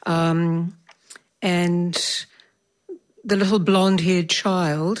 and the little blonde-haired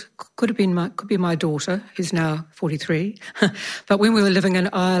child could be my daughter, who's now 43. But when we were living in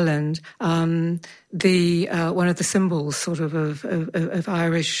Ireland, one of the symbols sort of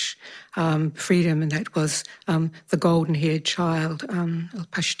Irish freedom, and that was the golden-haired child,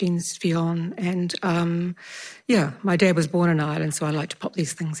 Pashtin Svion. And my dad was born in Ireland, so I like to pop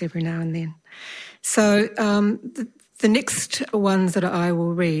these things every now and then. So the next ones that I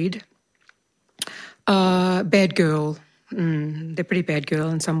will read are Bad Girl. They're pretty bad girl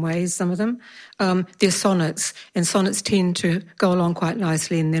in some ways, some of them. They're sonnets, and sonnets tend to go along quite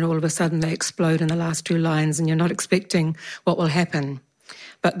nicely, and then all of a sudden they explode in the last 2 lines, and you're not expecting what will happen.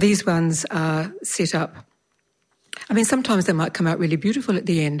 But these ones are set up. I mean, sometimes they might come out really beautiful at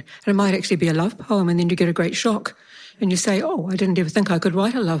the end, and it might actually be a love poem, and then you get a great shock, and you say, oh, I didn't ever think I could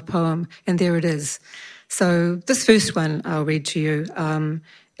write a love poem, and there it is. So this first one I'll read to you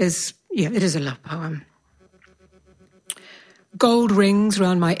it is a love poem. Gold rings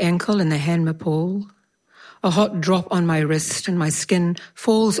round my ankle in the Hanma pool, a hot drop on my wrist, and my skin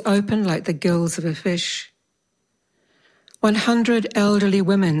falls open like the gills of a fish. 100 elderly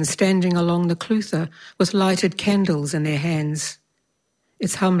women standing along the Clutha with lighted candles in their hands.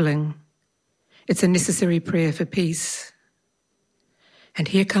 It's humbling. It's a necessary prayer for peace. And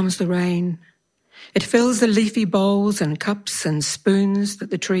here comes the rain. It fills the leafy bowls and cups and spoons that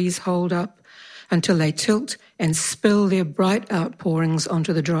the trees hold up, until they tilt and spill their bright outpourings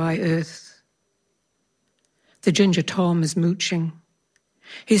onto the dry earth. The ginger Tom is mooching.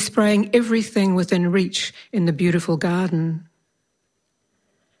 He's spraying everything within reach in the beautiful garden.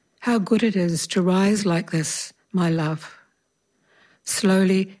 How good it is to rise like this, my love,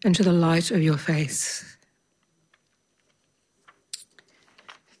 slowly into the light of your face.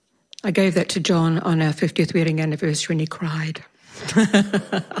 I gave that to John on our 50th wedding anniversary, and he cried.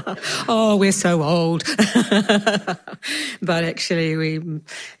 Oh, we're so old. But actually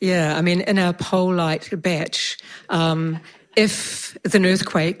in our polite batch, if an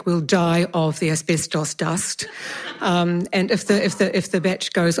earthquake, we'll die of the asbestos dust. And if the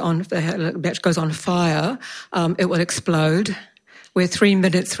batch goes on fire, it will explode. We're 3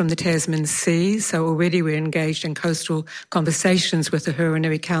 minutes from the Tasman Sea, so already we're engaged in coastal conversations with the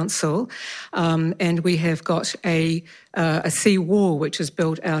Hurunui Council, and we have got a sea wall which is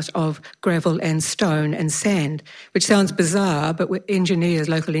built out of gravel and stone and sand, which sounds bizarre, but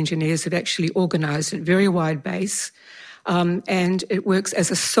local engineers have actually organised a very wide base, and it works as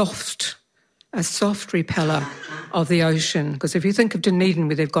a soft a soft repeller of the ocean. Because if you think of Dunedin,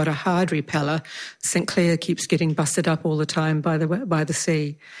 where they've got a hard repeller, St Clair keeps getting busted up all the time by the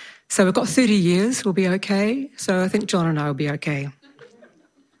sea. So we've got 30 years, we'll be okay. So I think John and I will be okay.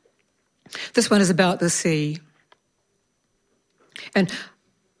 This one is about the sea. And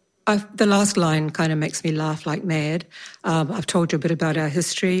the last line kind of makes me laugh like mad. I've told you a bit about our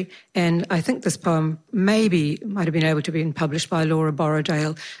history, and I think this poem might have been able to be published by Laura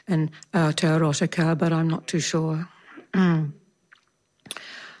Borrowdale in Aotearoa, but I'm not too sure. I've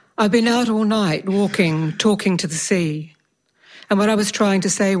been out all night, walking, talking to the sea, and what I was trying to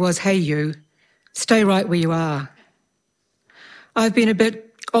say was, hey you, stay right where you are. I've been a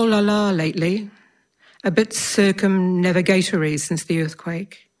bit oh la la lately, a bit circumnavigatory since the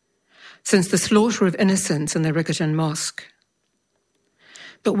earthquake, since the slaughter of innocents in the Riccarton Mosque.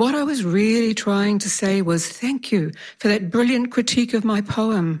 But what I was really trying to say was thank you for that brilliant critique of my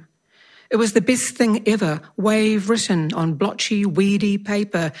poem. It was the best thing ever, wave written on blotchy, weedy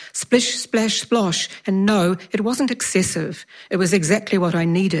paper, splish, splash, splosh. And no, it wasn't excessive. It was exactly what I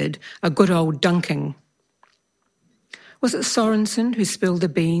needed, a good old dunking. Was it Sorensen who spilled the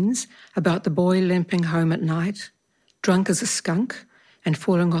beans about the boy limping home at night, drunk as a skunk and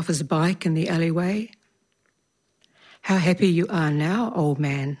falling off his bike in the alleyway? How happy you are now, old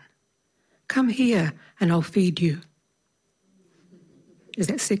man. Come here and I'll feed you. Is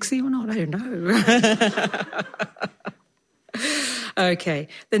that sexy or not? I don't know. Okay,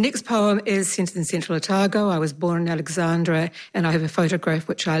 the next poem is Centred in Central Otago. I was born in Alexandra, and I have a photograph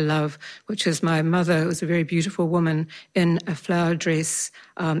which I love, which is my mother, who was a very beautiful woman in a flower dress,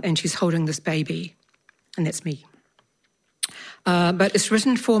 and she's holding this baby, and that's me. But it's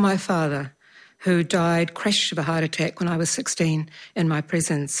written for my father, who died, crashed of a heart attack when I was 16 in my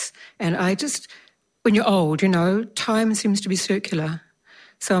presence. And when you're old, time seems to be circular.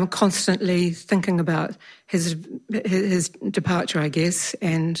 So I'm constantly thinking about his departure, I guess,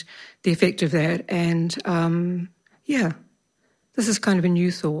 and the effect of that. And, this is kind of a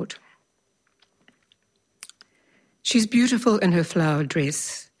new thought. She's beautiful in her flower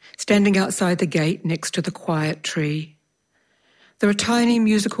dress, standing outside the gate next to the quiet tree. There are tiny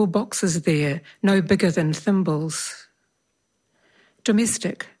musical boxes there, no bigger than thimbles.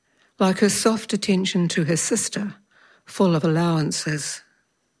 Domestic, like her soft attention to her sister, full of allowances.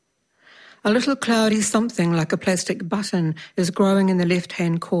 A little cloudy something like a plastic button is growing in the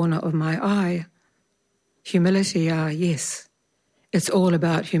left-hand corner of my eye. Humility, yes. It's all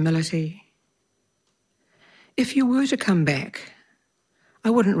about humility. If you were to come back,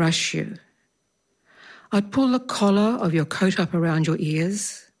 I wouldn't rush you. I'd pull the collar of your coat up around your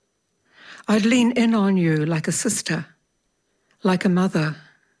ears. I'd lean in on you like a sister, like a mother.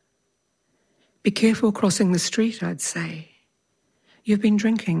 Be careful crossing the street, I'd say. You've been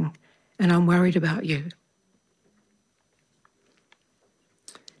drinking, and I'm worried about you.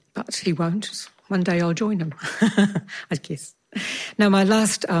 But he won't. One day I'll join him, I guess. Now, my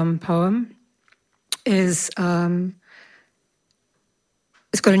last poem is,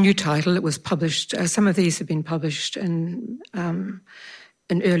 it's got a new title. It was published, some of these have been published in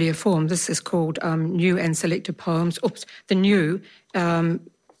earlier form. This is called New and Selected Poems. Oops, the new,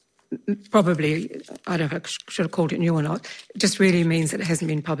 probably, I don't know if I should have called it new or not. It just really means that it hasn't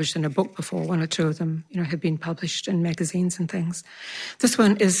been published in a book before. One or two of them, have been published in magazines and things. This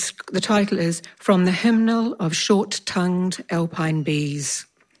one is, the title is From the Hymnal of Short-Tongued Alpine Bees.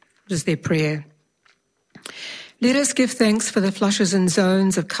 This is their prayer. Let us give thanks for the flushes and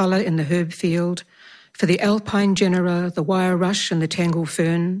zones of colour in the herb field, for the alpine genera, the wire rush and the tangle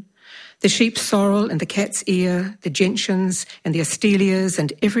fern, the sheep's sorrel and the cat's ear, the gentians and the astelias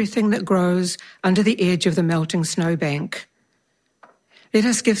and everything that grows under the edge of the melting snowbank. Let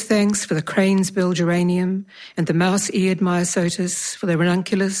us give thanks for the crane's bill geranium and the mouse-eared myosotis, for the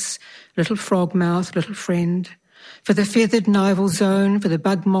ranunculus, little frog mouth, little friend, for the feathered nival zone, for the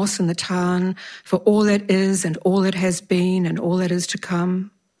bug moss and the tarn, for all that is and all that has been and all that is to come.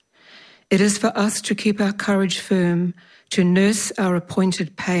 It is for us to keep our courage firm, to nurse our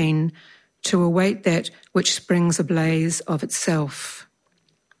appointed pain, to await that which springs a blaze of itself.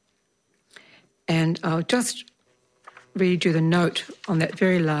 And I'll just read you the note on that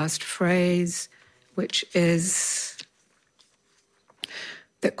very last phrase, which is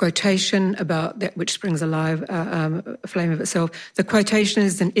that quotation about that which springs alive, a flame of itself. The quotation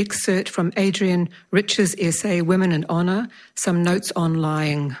is an excerpt from Adrienne Rich's essay, Women in Honour, Some Notes on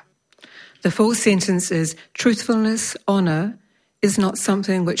Lying. The full sentence is, truthfulness, honour, is not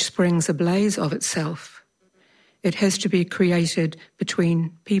something which springs a blaze of itself. It has to be created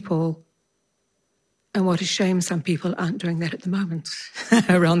between people And what a shame some people aren't doing that at the moment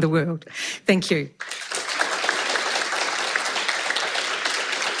around the world. Thank you.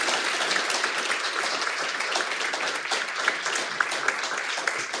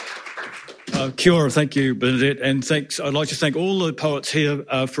 Kia ora, thank you, Bernadette, and thanks. I'd like to thank all the poets here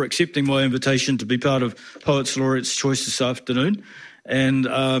for accepting my invitation to be part of Poets Laureate's Choice this afternoon. And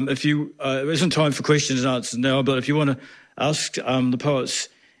if you, there isn't time for questions and answers now, but if you want to ask the poets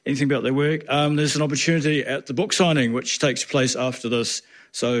anything about their work, there's an opportunity at the book signing, which takes place after this.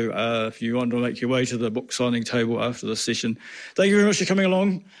 So if you want to make your way to the book signing table after this session. Thank you very much for coming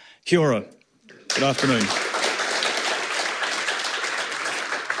along. Kia ora. Good afternoon.